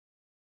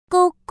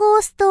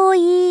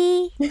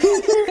CoCosToy.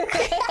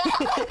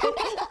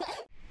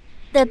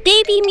 The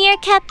baby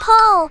meerkat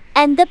Paul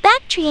and the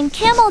Bactrian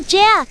camel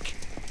Jack.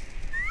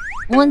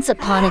 Once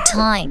upon a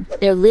time,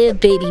 there lived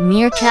baby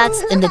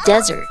meerkats in the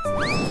desert.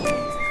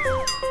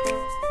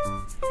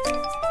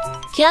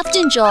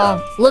 Captain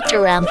John looked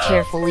around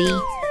carefully.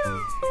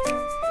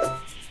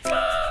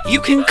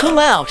 You can come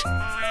out.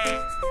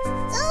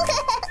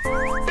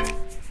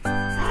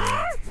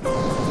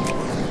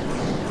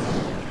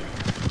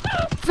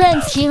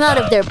 Friends came out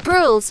of their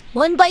burrows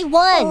one by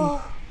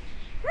one.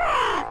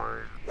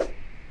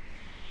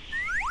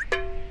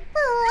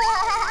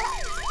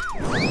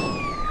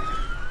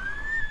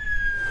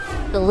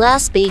 The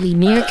last baby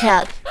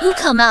meerkat who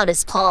come out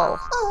is Paul.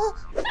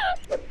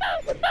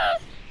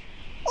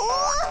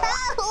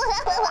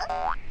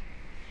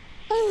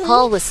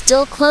 Paul was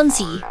still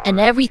clumsy, and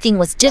everything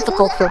was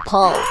difficult for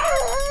Paul.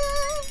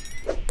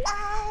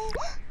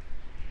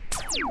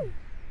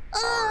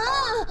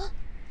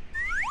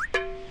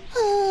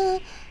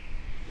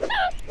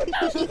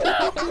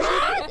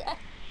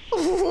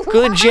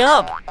 Good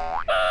job.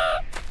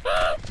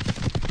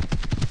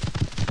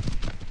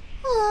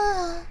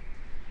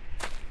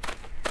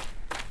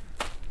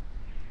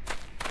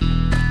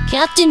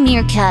 Captain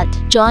Meerkat,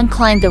 John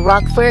climbed the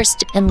rock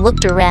first and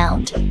looked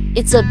around.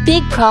 It's a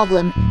big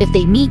problem if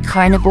they meet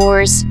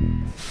carnivores.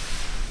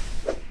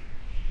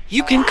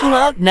 You can come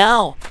out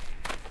now.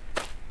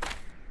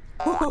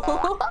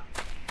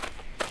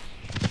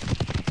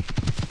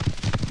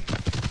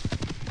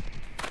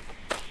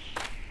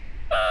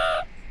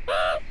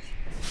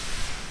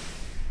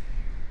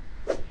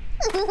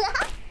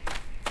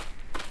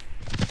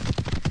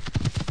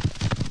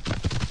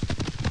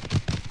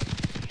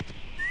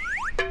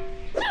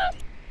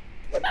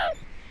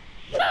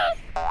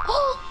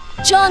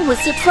 John was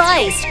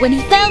surprised when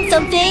he found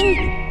something.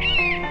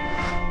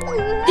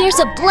 There's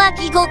a black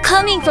eagle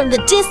coming from the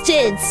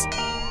distance.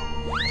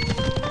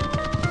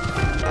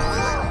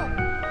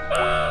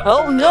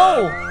 Oh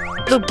no!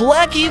 The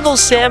black eagle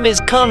Sam is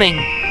coming.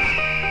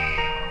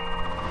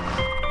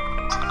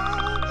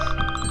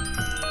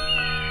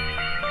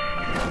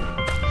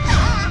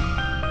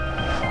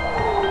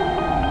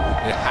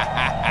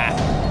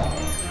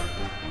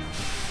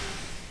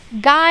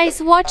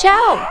 Guys, watch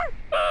out!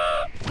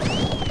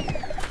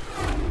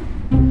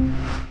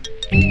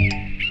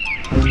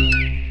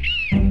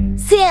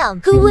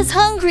 Sam, who was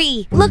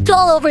hungry, looked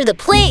all over the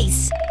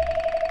place.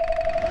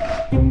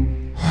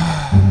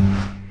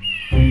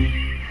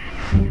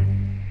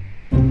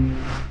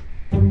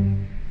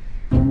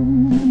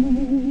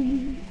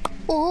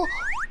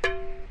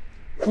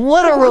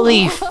 What a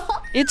relief!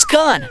 It's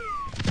gone.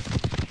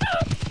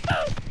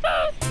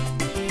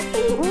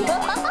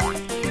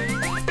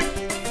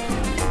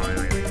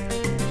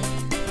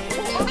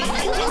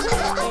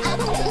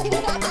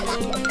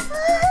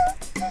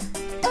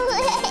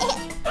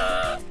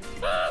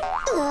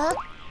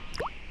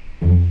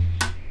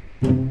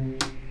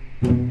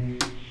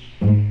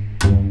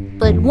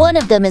 But one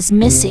of them is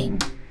missing.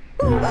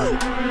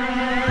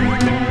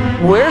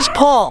 Where's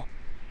Paul?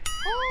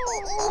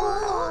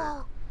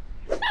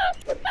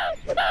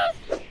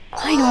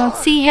 I don't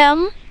see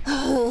him.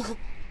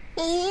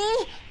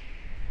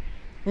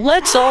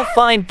 Let's all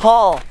find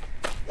Paul.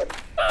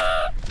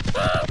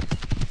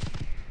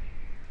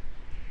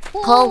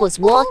 Paul was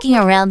walking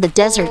around the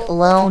desert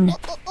alone.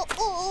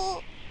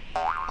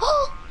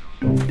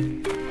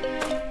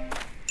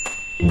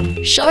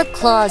 Sharp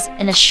claws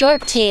and a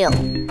sharp tail.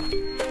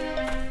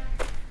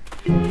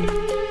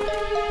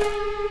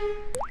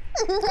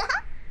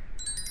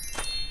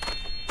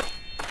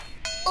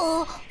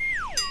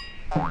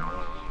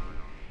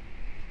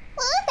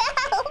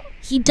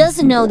 He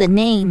doesn't know the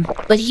name,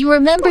 but he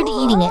remembered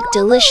eating it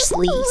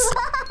deliciously.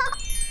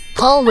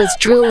 Paul was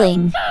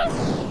drooling.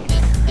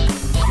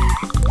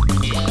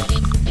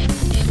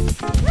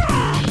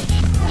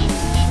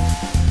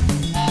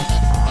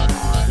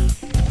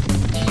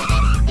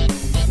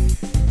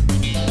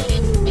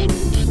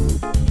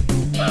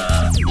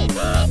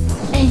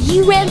 And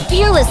he ran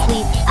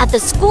fearlessly at the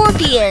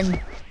scorpion.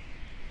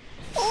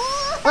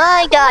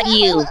 I got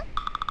you.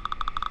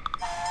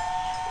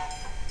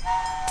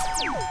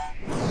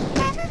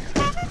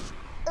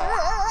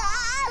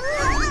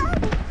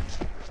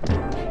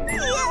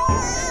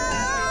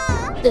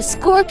 The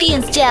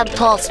scorpion stabbed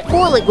Paul's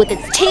foreleg with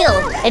its tail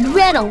and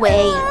ran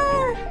away.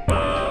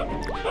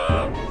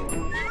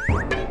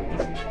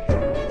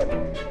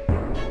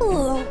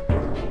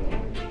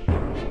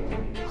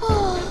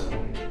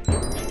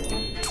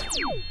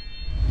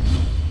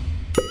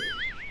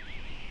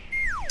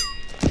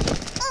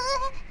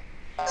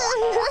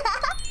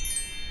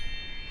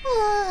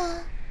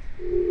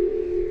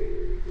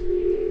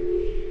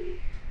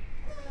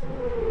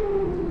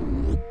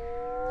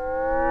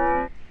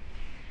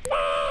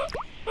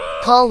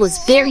 Paul was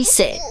very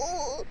sick.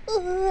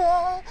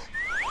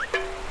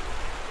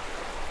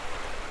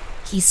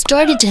 He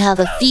started to have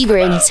a fever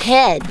in his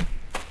head.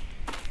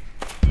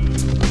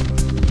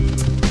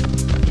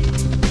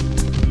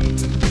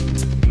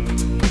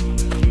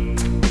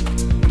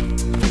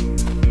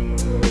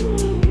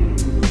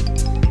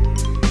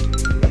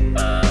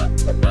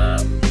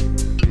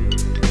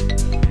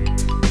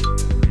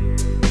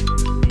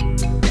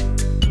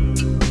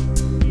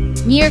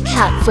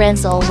 Meerkat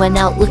friends all went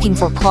out looking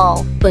for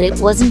Paul, but it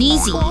wasn't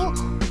easy.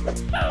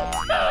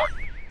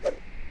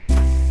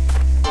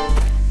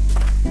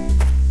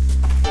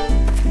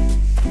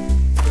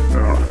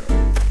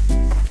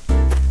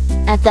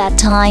 At that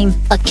time,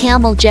 a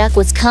camel Jack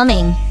was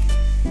coming.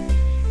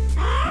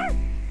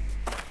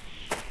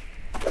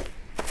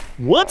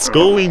 What's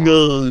going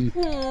on?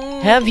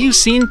 Have you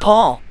seen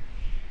Paul?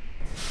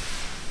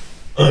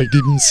 I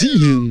didn't see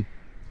him.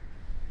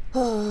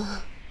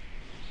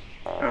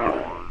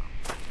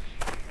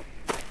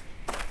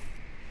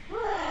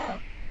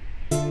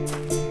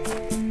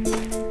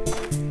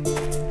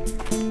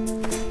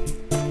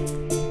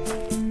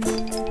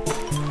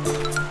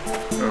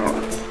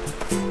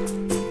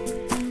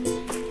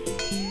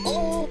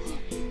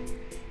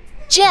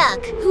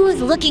 Jack, who was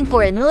looking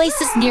for an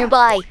oasis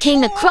nearby,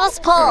 came across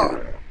Paul.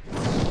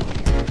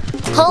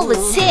 Paul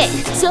was sick,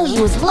 so he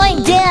was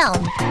lying down.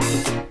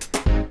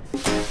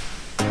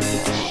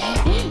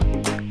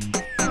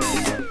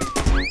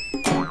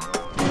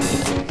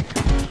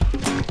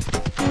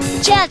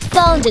 Jack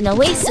found an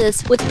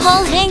oasis with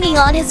Paul hanging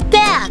on his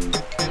back.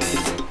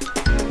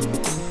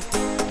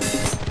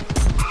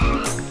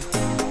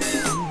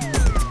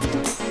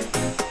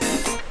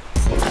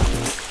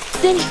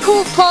 Then he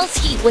cooled Paul's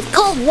heat with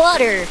cold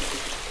water.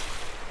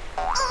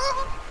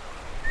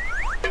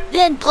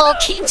 Then Paul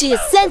came to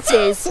his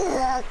senses.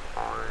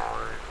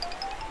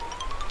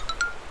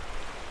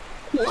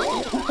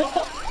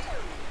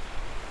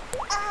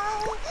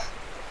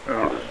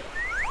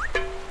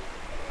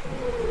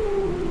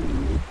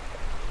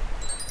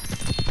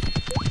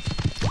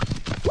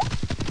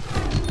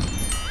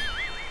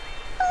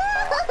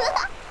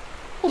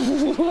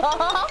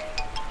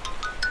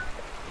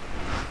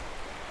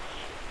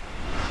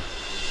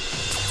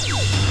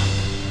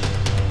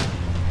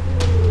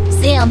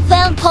 Sam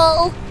found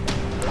Paul.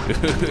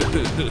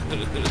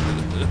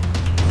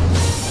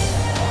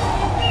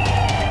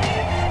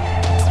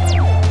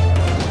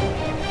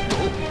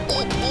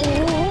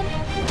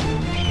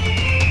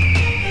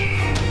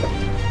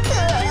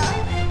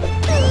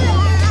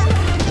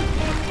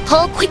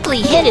 Paul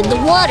quickly hid in the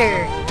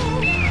water.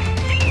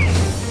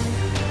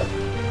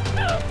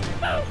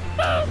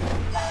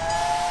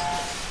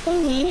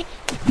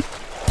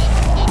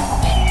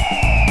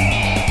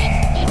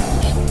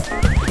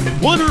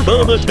 Water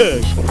bomb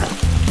attack!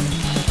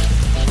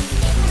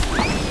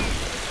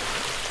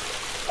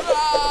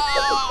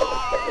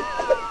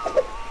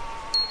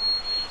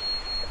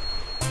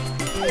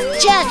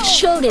 Jack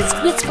showed his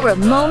wits for a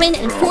moment,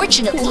 and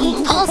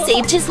fortunately, Paul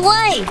saved his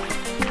life.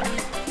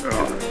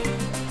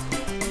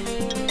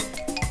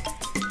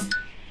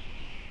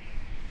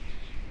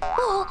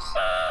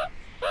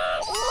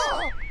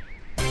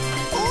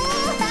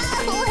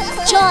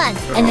 John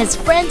and his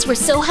friends were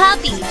so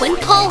happy when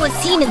Paul was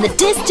seen in the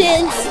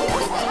distance.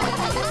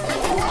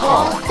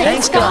 Paul,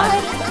 thanks God.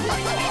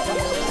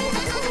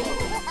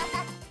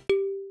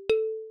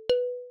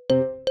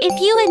 If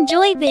you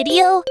enjoy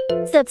video,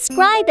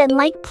 subscribe and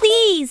like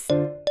please.